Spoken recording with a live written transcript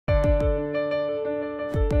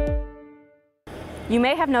You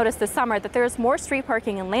may have noticed this summer that there is more street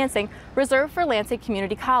parking in Lansing reserved for Lansing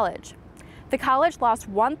Community College. The college lost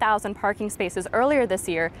 1,000 parking spaces earlier this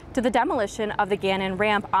year to the demolition of the Gannon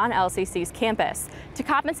ramp on LCC's campus. To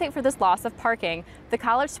compensate for this loss of parking, the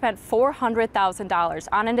college spent $400,000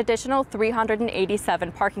 on an additional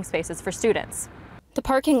 387 parking spaces for students. The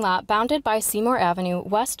parking lot, bounded by Seymour Avenue,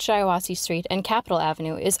 West Shiawassee Street, and Capitol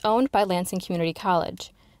Avenue, is owned by Lansing Community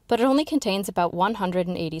College, but it only contains about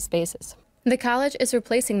 180 spaces. The college is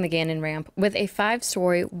replacing the Gannon ramp with a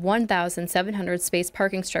 5-story, 1,700 space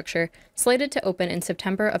parking structure slated to open in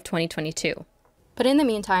September of 2022. But in the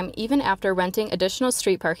meantime, even after renting additional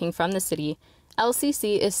street parking from the city,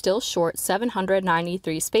 LCC is still short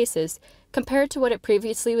 793 spaces compared to what it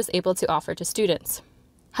previously was able to offer to students.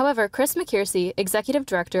 However, Chris McKersey, Executive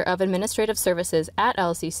Director of Administrative Services at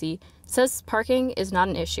LCC, says parking is not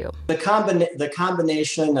an issue. The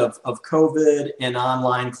combination of COVID and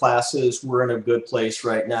online classes, we're in a good place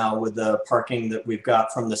right now with the parking that we've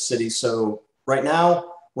got from the city. So right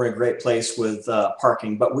now, we're in a great place with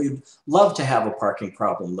parking, but we'd love to have a parking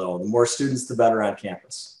problem though. The more students, the better on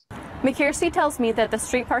campus. McKersey tells me that the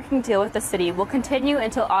street parking deal with the city will continue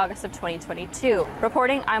until August of 2022.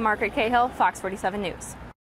 Reporting, I'm Margaret Cahill, Fox 47 News.